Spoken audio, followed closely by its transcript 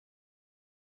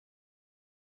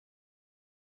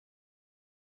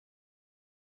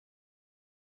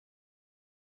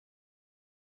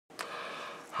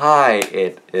Hi,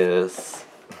 it is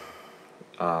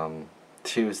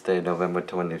Tuesday, November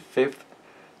 25th,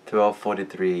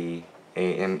 12:43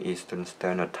 a.m. Eastern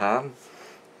Standard Time.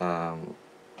 I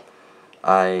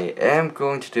am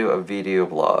going to do a video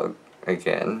blog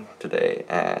again today,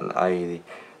 and I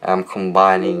am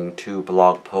combining two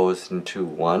blog posts into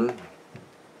one.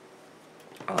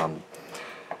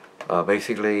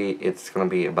 Basically, it's going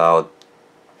to be about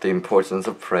the importance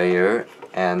of prayer,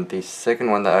 and the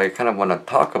second one that I kind of want to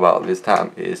talk about this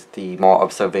time is the more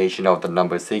observation of the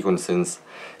number sequences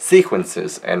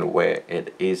and where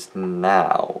it is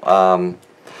now.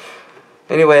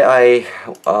 Anyway,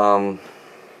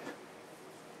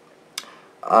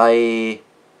 I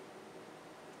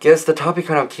guess the topic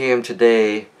kind of came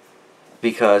today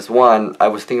because one, I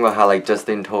was thinking about how like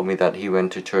Justin told me that he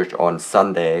went to church on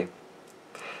Sunday,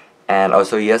 and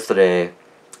also yesterday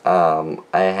I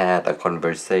had a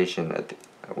conversation,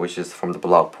 which is from the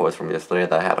blog post from yesterday,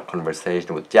 that I had a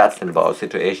conversation with Justin about a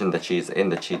situation that she's in,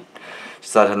 that she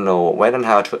doesn't know when and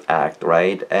how to act,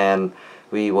 right? And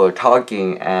we were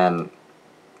talking, and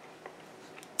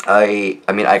I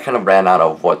mean, I kind of ran out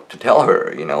of what to tell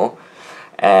her, you know?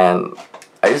 And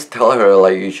I just tell her,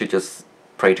 like, you should just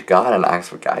pray to God and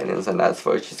ask for guidance, and that's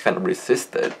where she's kind of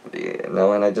resisted, you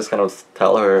know? And I just kind of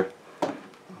tell her,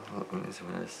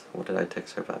 what did I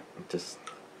text her back? Just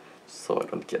so I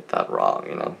don't get that wrong,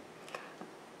 you know?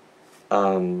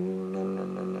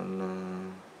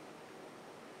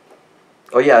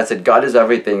 Oh yeah, I said, God is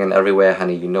everything and everywhere,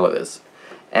 honey, you know this.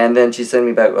 And then she sent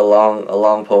me back a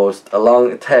long post, a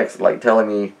long text, like telling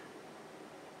me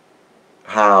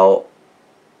how,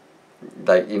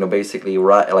 like, you know, basically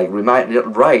right, like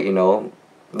right, you know,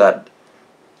 that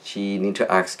she need to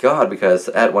ask God, because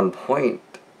at one point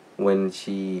when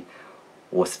she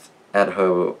was at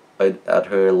her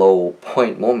low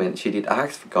point moment, she did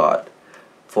ask for God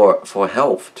for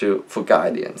help, for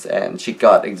guidance, and she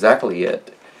got exactly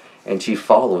it, and she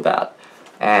followed that.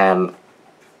 And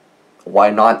why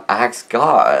not ask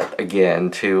God again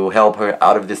to help her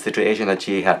out of this situation that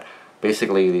she had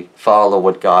basically followed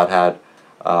what God had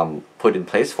put in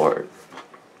place for her,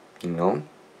 you know?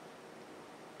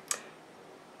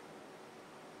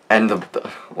 And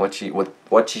what she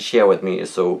shared with me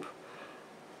is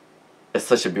it's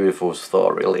such a beautiful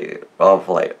story, really, of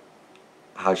like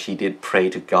how she did pray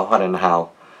to God, and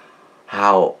how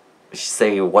she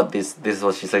say what this is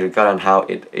what she said to God, and how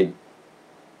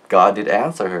God did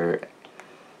answer her,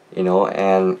 you know.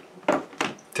 And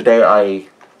today I've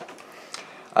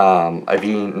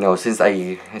been, you know, since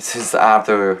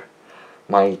after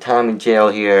my time in jail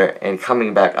here and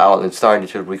coming back out and starting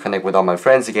to reconnect with all my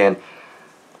friends again,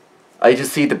 I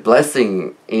just see the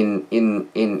blessing in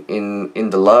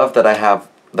the love that I have,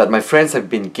 that my friends have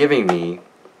been giving me,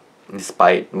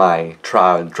 despite my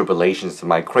trial and tribulations and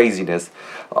my craziness.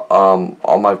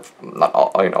 All my, not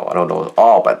all, you know, I don't know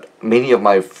all, but many of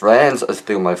my friends are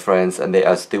still my friends, and they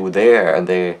are still there, and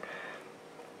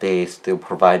they still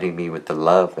providing me with the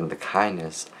love and the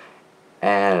kindness.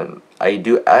 And I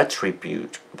do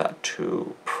attribute that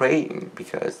to praying,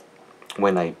 because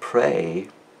when I pray,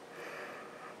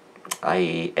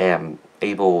 I am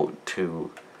able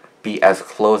to be as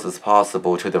close as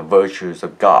possible to the virtues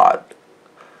of God.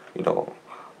 You know,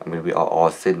 I mean, we are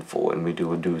all sinful, and we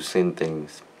do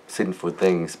sinful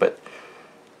things, but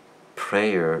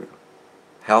prayer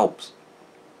helps.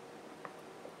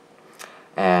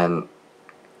 And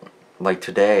like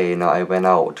today, you know, I went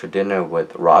out to dinner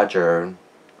with Roger,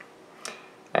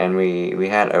 and we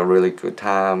had a really good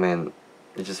time, and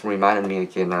it just reminded me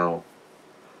again now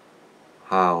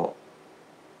how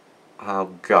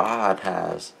God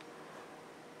has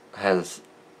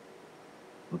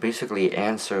basically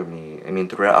answered me. I mean,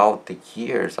 throughout the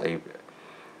years,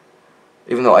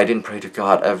 even though I didn't pray to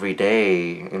God every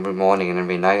day, every morning and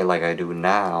every night like I do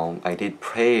now, I did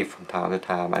pray from time to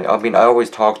time. I mean, I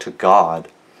always talk to God,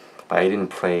 but I didn't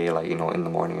pray, like, you know, in the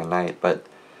morning and night. But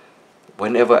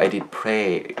whenever I did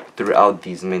pray throughout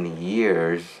these many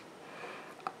years,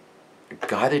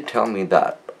 God did tell me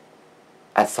that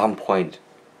at some point,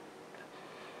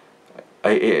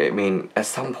 I mean, at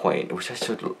some point, which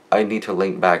I need to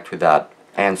link back to that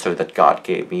answer that God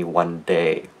gave me one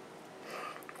day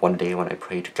when I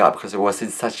prayed to God, because I was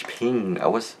in such pain. I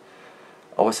was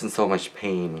in so much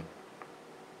pain.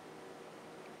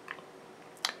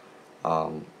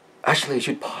 Actually, I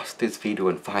should pause this video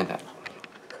and find that.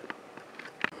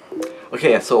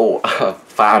 Okay, so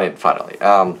found it finally.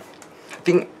 I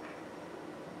think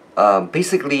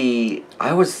basically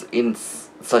I was in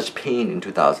such pain in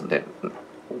 2010,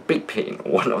 big pain,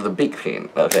 one of the big pain.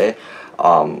 Okay,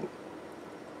 at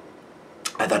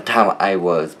that time I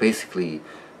was basically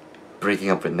breaking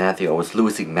up with Matthew. I was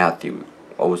losing Matthew.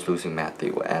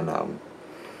 And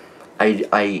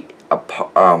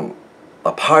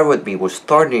a part with me was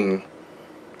starting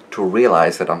to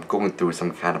realize that I'm going through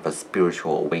some kind of a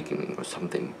spiritual awakening or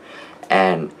something,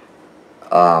 and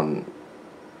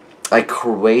I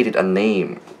created a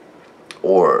name,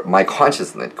 or my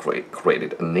consciousness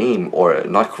created a name, or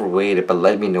not created, but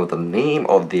let me know the name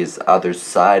of this other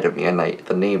side of me, and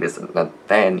the name is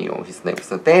Nathaniel. His name is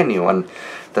Nathaniel, and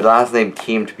the last name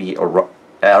came to be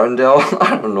Arundel.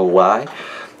 I don't know why,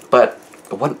 but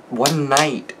one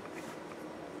night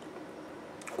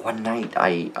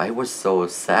I was so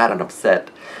sad and upset,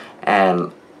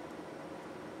 and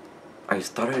I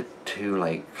started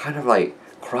to kind of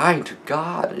crying to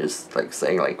God, just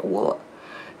saying well,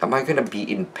 am I gonna be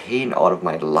in pain out of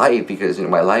my life? Because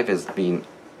my life has been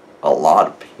a lot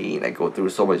of pain. I go through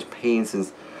so much pain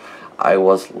since I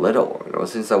was little,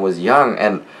 since I was young,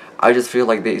 and I just feel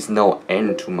like there is no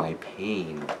end to my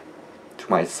pain, to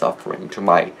my suffering,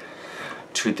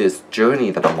 to this journey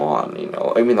that I'm on,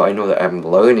 even though I know that I'm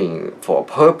learning for a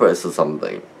purpose or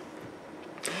something.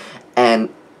 And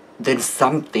then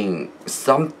something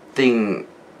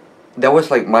that was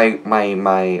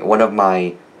my one of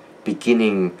my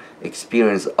beginning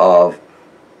experience of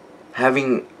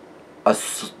having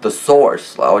the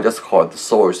source. I'll just call it the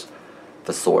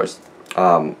source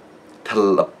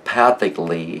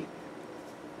telepathically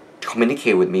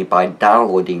communicate with me by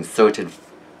downloading certain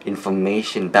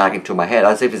information back into my head,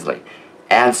 as if it's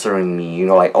answering me,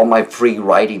 all my free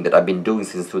writing that I've been doing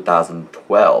since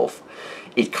 2012.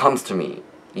 It comes to me,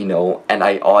 and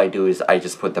all I do is I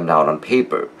just put them down on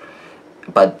paper.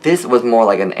 But this was more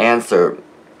like an answer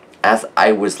as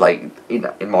I was in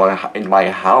my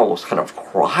house, kind of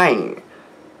crying.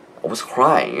 I was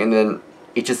crying, and then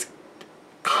it just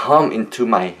come into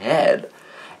my head,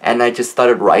 and I just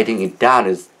started writing it down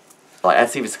as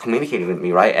if it's communicating with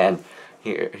me, right? And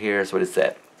here's what it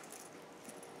said.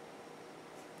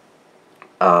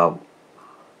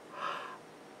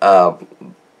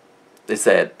 It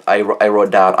said, I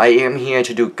wrote down, I am here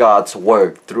to do God's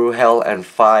work. Through hell and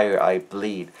fire I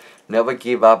bleed. Never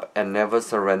give up and never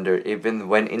surrender. Even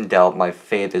when in doubt, my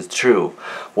faith is true.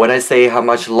 When I say how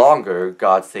much longer,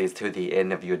 God says to the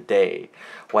end of your day.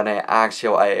 When I ask,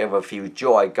 shall I ever feel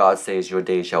joy, God says your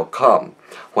day shall come.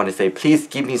 When I say, please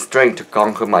give me strength to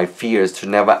conquer my fears, to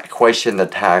never question the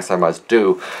tasks I must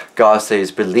do, God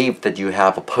says, believe that you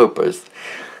have a purpose.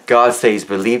 God says,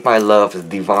 believe my love is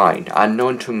divine,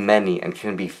 unknown to many, and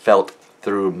can be felt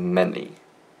through many.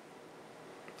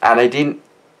 And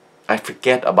I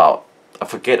forget about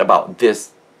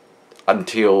this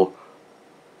until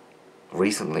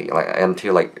recently,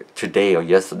 until today or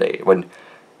yesterday, when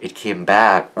it came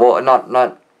back. Well, not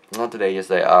today,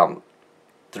 yesterday.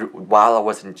 While I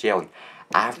was in jail,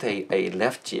 after I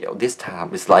left jail, this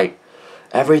time it's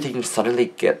everything suddenly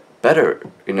get better,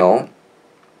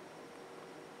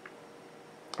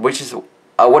 Which is,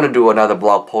 I want to do another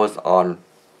blog post on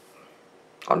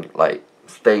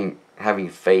having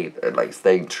faith and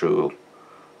staying true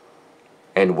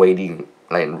and waiting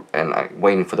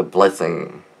waiting for the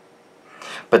blessing.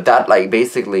 But that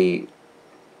basically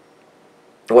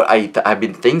what I've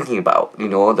been thinking about,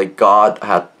 God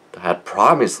had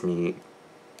promised me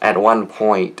at one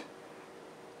point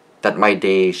that my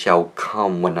day shall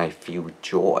come when I feel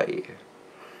joy.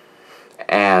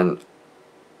 And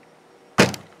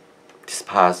this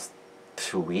past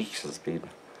 2 weeks has been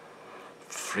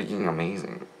freaking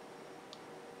amazing.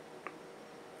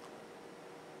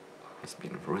 It's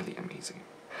been really amazing.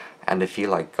 And I feel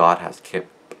like God has kept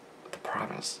the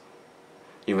promise.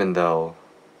 Even though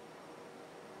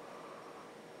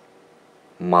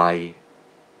my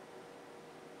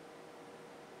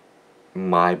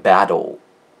battle,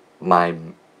 my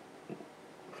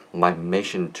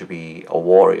mission to be a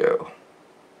warrior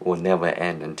will never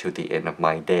end until the end of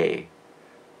my day.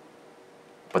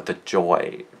 But the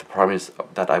joy, the promise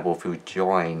that I will feel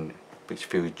joy,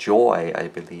 I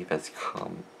believe has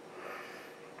come.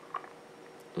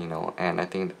 And I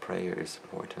think the prayer is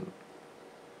important.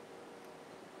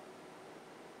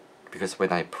 Because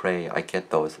when I pray, I get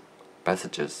those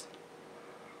messages.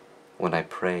 When I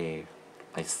pray,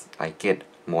 I get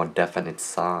more definite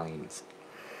signs.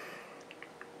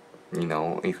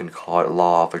 You can call it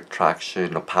law of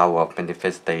attraction or power of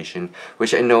manifestation,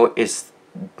 which I know is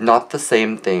not the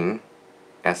same thing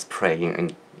as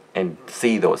praying and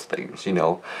see those things,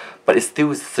 but it's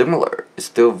still similar. It's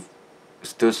still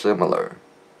similar.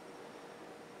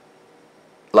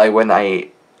 When I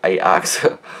I ask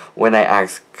when I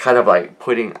ask, kind of like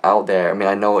putting out there. I mean,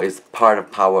 I know it's part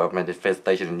of power of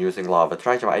manifestation and using law of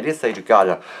attraction. I did say to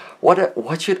God,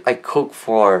 what should I cook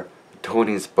for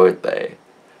Tony's birthday?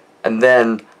 And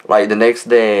then like the next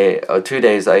day or 2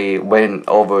 days, I went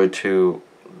to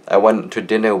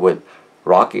dinner with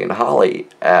Rocky and Holly,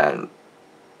 and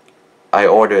I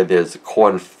ordered this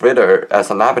corn fritter as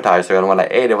an appetizer. And when I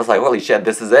ate it, was like, holy shit,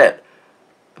 this is it.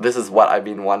 This is what I've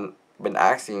been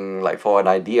asking like for an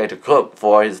idea to cook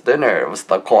for his dinner. It was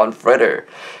the corn fritter.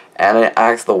 And I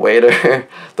asked the waiter,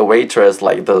 the waitress,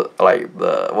 like the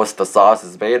what's the sauce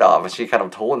is made of, and she kind of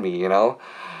told me, you know.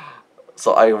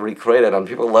 So I recreated, and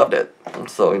people loved it.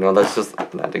 So, you know, that's just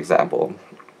that example.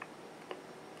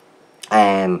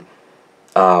 And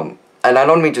and I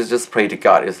don't mean to just pray to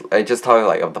God. I just talk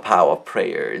like of the power of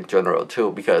prayer in general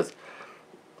too, because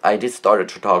I did started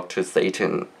to talk to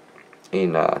Satan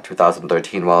in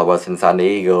 2013 while I was in San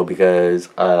Diego, because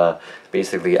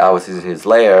basically I was in his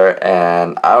lair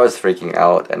and I was freaking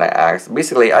out, and I asked,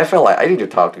 basically I felt like I need to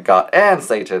talk to God and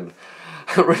Satan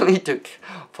really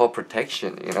for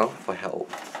protection, you know, for help.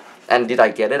 And did I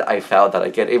get it? I felt that I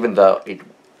get it, even though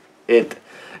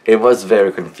it was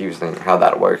very confusing how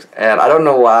that works. And I don't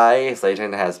know why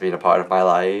Satan has been a part of my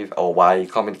life, or why he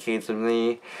communicates with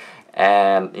me.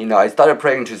 And, you know, I started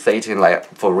praying to Satan, like,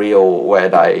 for real,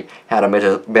 when I had a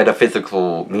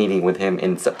metaphysical meeting with him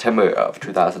in September of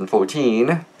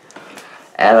 2014.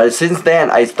 And since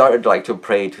then, I started, like, to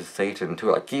pray to Satan,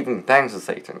 to, like, giving thanks to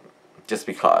Satan. Just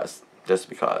because.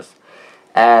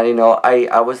 And, you know,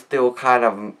 I was still kind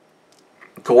of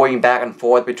going back and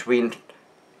forth between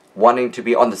wanting to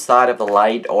be on the side of the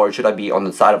light, or should I be on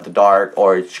the side of the dark,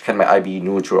 or can I be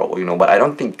neutral, you know. But I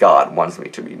don't think God wants me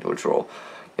to be neutral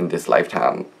in this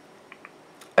lifetime.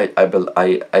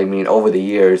 I mean, over the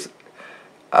years,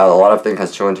 a lot of things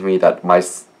has shown to me that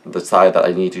the side that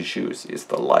I need to choose is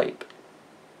the light.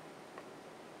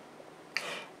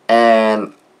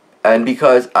 And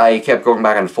because I kept going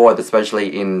back and forth,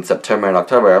 especially in September and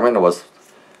October, I mean, it was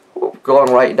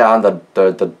going right down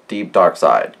the deep dark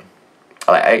side.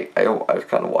 I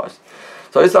kind of was.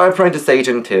 So I started praying to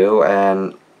Satan too,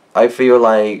 and I feel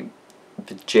like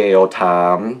the jail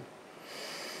time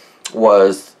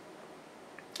was,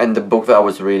 and the book that I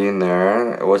was reading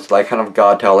there, it was like kind of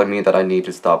God telling me that I need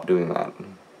to stop doing that.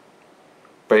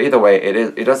 But either way,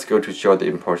 it does go to show the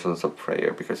importance of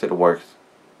prayer, because it works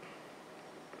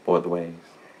both ways,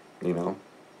 you know.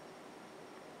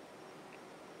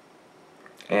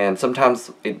 And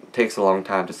sometimes it takes a long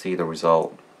time to see the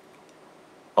result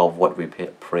of what we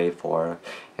pray for,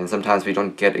 and sometimes we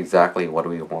don't get exactly what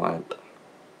we want.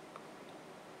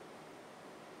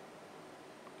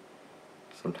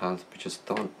 Sometimes we just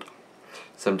don't.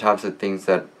 Sometimes the things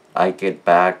that I get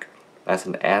back as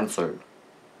an answer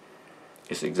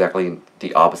is exactly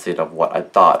the opposite of what I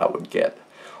thought I would get,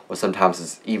 or sometimes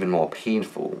it's even more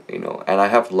painful, you know. And I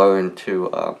have learned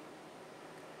to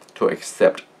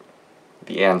accept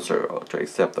the answer, or to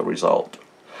accept the result,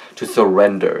 to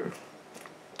surrender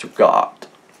to God,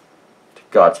 to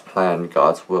God's plan,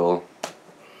 God's will,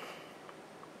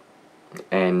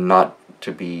 and not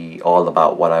to be all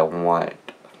about what I want,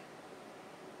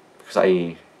 because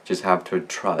I just have to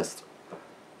trust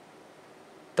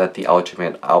that the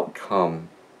ultimate outcome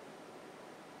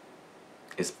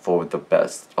is for the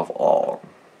best of all.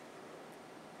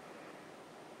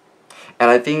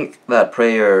 And I think that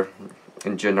prayer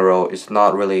in general is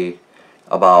not really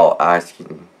about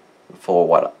asking for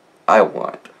what I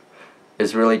want.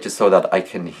 It's really just so that I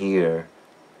can hear,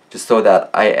 just so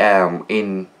that I am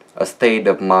in a state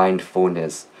of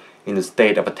mindfulness, in a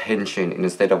state of attention, in a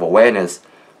state of awareness,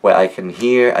 where I can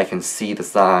hear, I can see the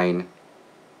sign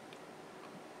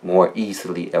more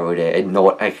easily every day.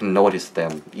 I can notice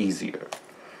them easier.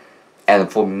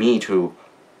 And for me to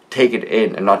take it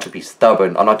in, and not to be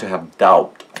stubborn, or not to have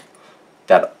doubt.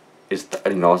 That is,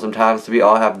 you know, sometimes we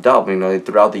all have doubt, you know,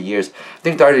 throughout the years. I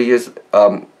think throughout the years,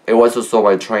 it was also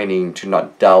my training to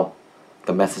not doubt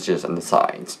the messages and the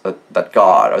signs that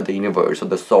God, or the universe, or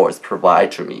the source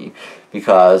provide to me.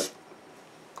 Because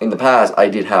in the past, I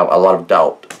did have a lot of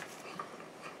doubt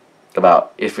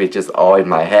about if it's just all in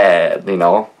my head, you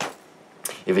know,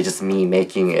 if it's just me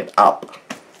making it up.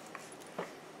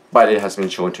 But it has been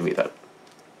shown to me that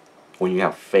when you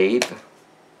have faith,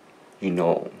 you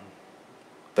know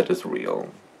that it's real.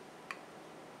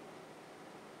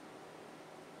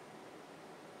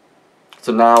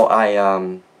 So now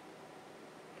I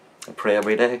pray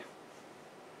every day.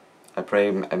 I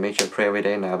make sure I pray every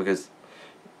day now, because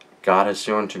God has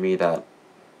shown to me that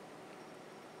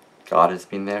God has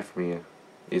been there for me,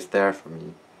 is there for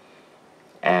me.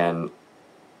 And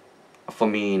for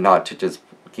me not to just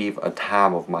give a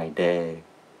time of my day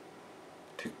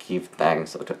to give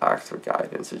thanks or to ask for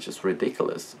guidance. It's just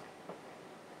ridiculous,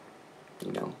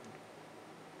 you know.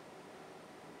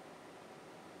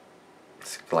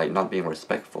 It's like not being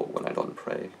respectful when I don't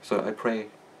pray. So I pray.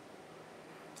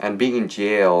 And being in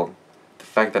jail, the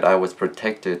fact that I was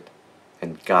protected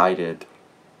and guided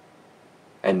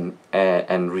and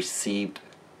received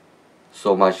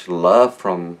so much love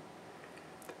from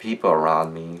the people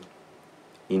around me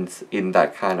in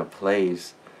that kind of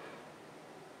place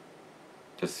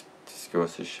just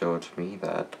goes to show to me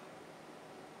that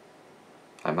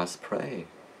I must pray.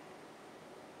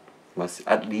 Must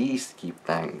at least give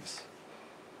thanks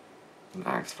and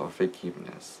ask for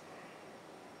forgiveness.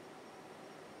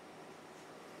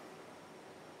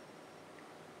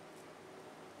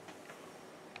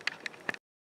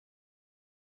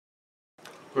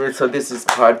 So this is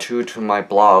part 2 to my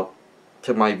blog,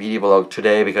 to my video blog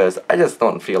today, because I just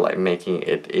don't feel like making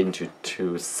it into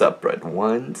 2 separate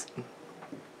ones.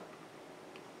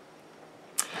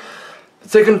 The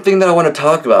second thing that I want to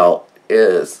talk about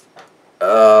is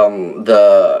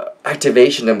the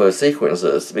activation number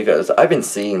sequences, because I've been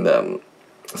seeing them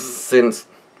since,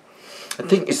 I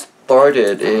think it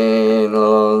started in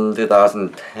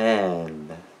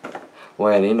 2010,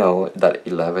 when, you know, that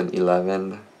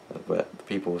 11/11 what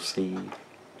people see.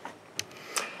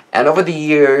 And over the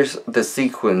years, the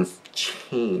sequence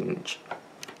changed.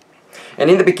 And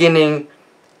in the beginning,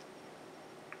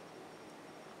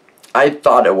 I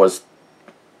thought it was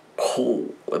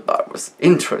cool. I thought it was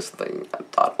interesting. I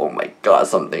thought, oh my god,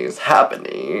 something is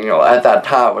happening. You know, at that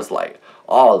time, it was like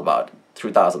all about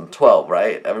 2012,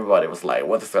 right? Everybody was like,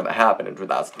 what is gonna happen in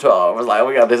 2012? It was like, oh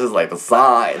my god, this is like the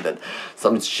sign that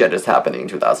some shit is happening in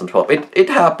 2012. It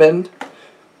happened.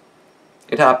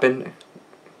 It happened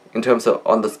in terms of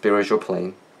on the spiritual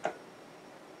plane.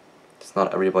 It's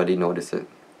not everybody noticed it,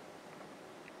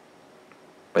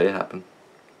 but it happened.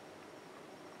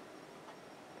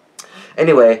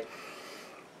 Anyway,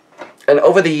 and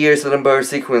over the years the number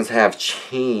sequence have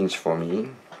changed for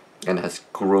me and has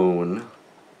grown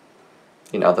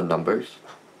in other numbers.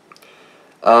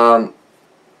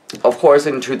 Of course,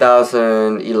 in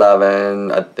 2011,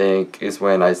 I think, is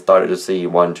when I started to see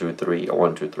 1, 2, 3, or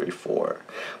 1, 2, 3, 4.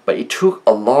 But it took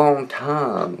a long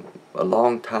time,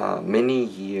 many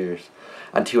years,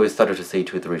 until I started to see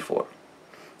 2, 3, 4.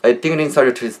 I think I didn't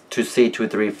start to see 2,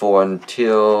 3, 4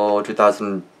 until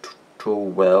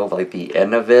 2012, like the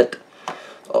end of it,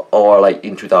 or like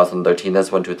in 2013. That's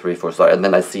 1, 2, 3, 4 started, and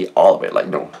then I see all of it, like,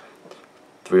 you know,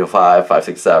 305, 5,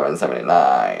 6, 7, 7, 8,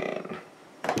 9.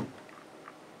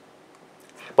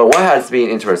 But what has been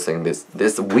interesting this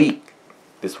week,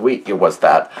 it was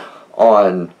that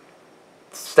on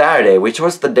Saturday, which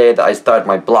was the day that I started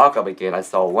my blog up again, I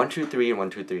saw 1, 2, 3 and 1,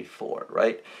 2, 3, 4,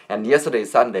 right? And yesterday,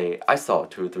 Sunday, I saw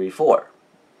 2, 3, 4.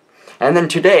 And then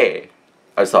today,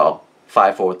 I saw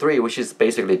 5, 4, 3, which is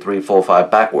basically 3, 4,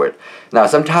 5 backward. Now,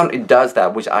 sometimes it does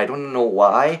that, which I don't know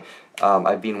why.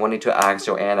 I've been wanting to ask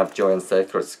Joanne of Joanne's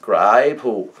Sacred Scribe,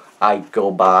 who I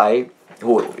go by,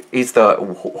 whose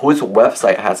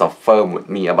website has affirmed with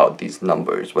me about these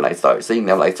numbers when I started seeing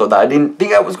them, like, so that I didn't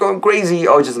think I was going crazy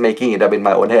or just making it up in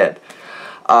my own head.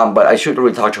 But I should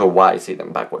really talk to her why I see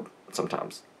them backward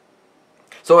sometimes.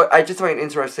 So I just find it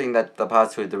interesting that the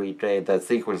past 2 or 3 days, the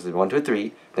sequence is 1, 2,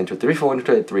 3, then 2, 3, 4, and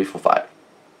 2, 3, 4, 5.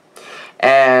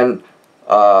 And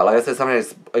like I said,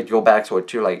 sometimes I go back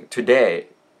to like today,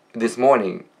 this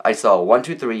morning, I saw 1,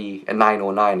 2, 3 and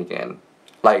 909 again.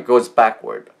 Like, it goes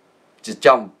backward. Just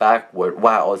jump backward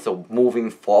while also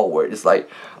moving forward. It's like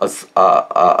a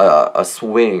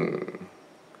swing.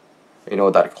 You know,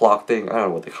 that clock thing? I don't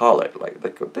know what they call it. Like, they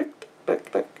go tick,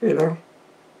 tick, tick, you know.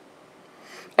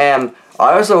 And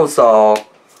I also saw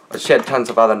a shit tons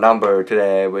of other number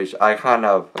today, which I kind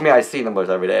of, I mean, I see numbers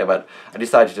every day, but I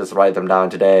decided to just write them down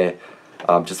today,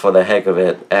 just for the heck of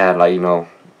it. And, like, you know,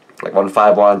 like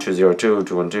 151, 202,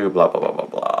 212, blah, blah, blah, blah,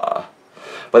 blah.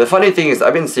 But the funny thing is,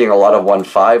 I've been seeing a lot of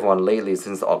 151 lately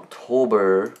since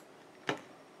October.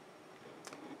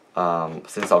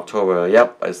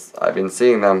 Yep, I've been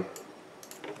seeing them.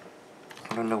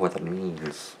 I don't know what that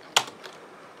means.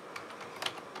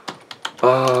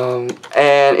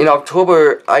 And in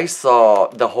October, I saw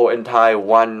the whole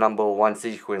entire number one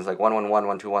sequence, like 111,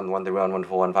 121, 131,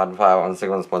 141, 155,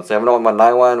 161, 171,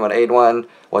 191, 181,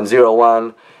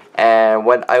 101. And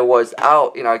when I was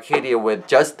out in Arcadia with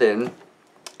Justin,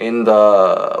 in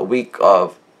the week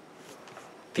of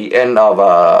the end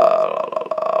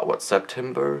of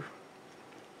September,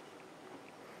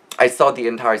 I saw the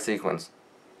entire sequence.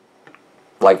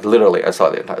 Like, literally, I saw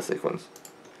the entire sequence.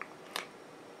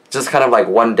 just kind of like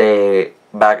one day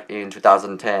back in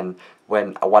 2010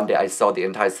 when one day I saw the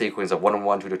entire sequence of 1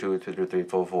 1 2 2 2 2 2 3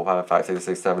 4 4 5 5 6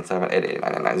 6 7 7 8 8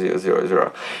 9 9 9 0 0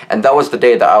 0, and that was the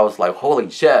day that I was like, holy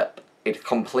shit, it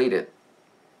completed.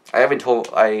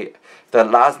 The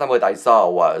last number that I saw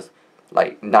was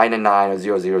like 999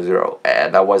 or 000,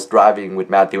 and I was driving with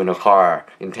Matthew in a car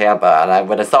in Tampa, and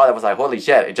when I saw that, I was like, holy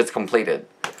shit, it just completed.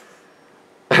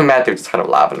 Matthew just kind of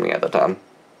laughed at me at the time.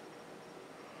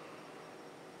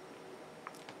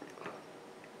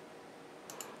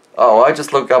 Oh, I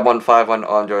just looked up 151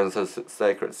 on your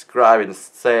sacred scribe and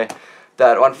say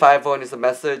that 151 is a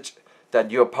message that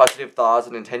your positive thoughts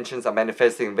and intentions are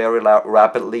manifesting very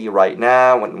rapidly right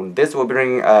now, when this will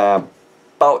bring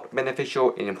about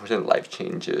beneficial and important life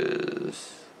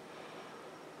changes.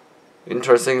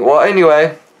 Interesting. Well,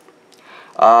 anyway,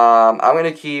 I'm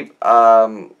gonna keep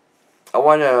I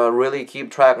want to really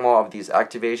keep track more of these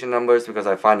activation numbers because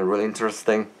I find it really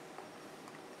interesting.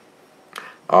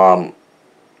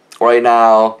 Right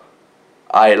now,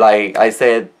 I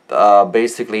said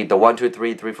basically the 1 2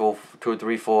 3 3 4 2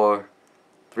 3 4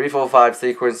 3 4 5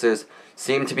 sequences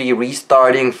seem to be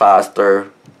restarting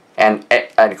faster and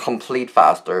complete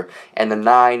faster, and the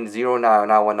 9 0 9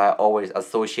 now when I always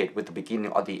associate with the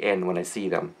beginning or the end when I see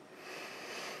them.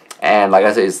 And like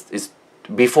I said, it's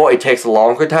before it takes a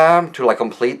longer time to like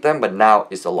complete them, but now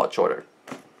it's a lot shorter.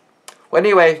 Well,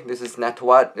 anyway, this is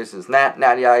Nattawat, this is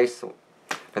NattyICE,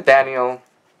 Nathaniel,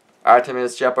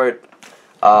 Artemis, Shepherd.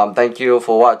 Thank you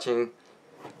for watching.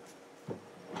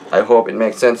 I hope it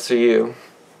makes sense to you.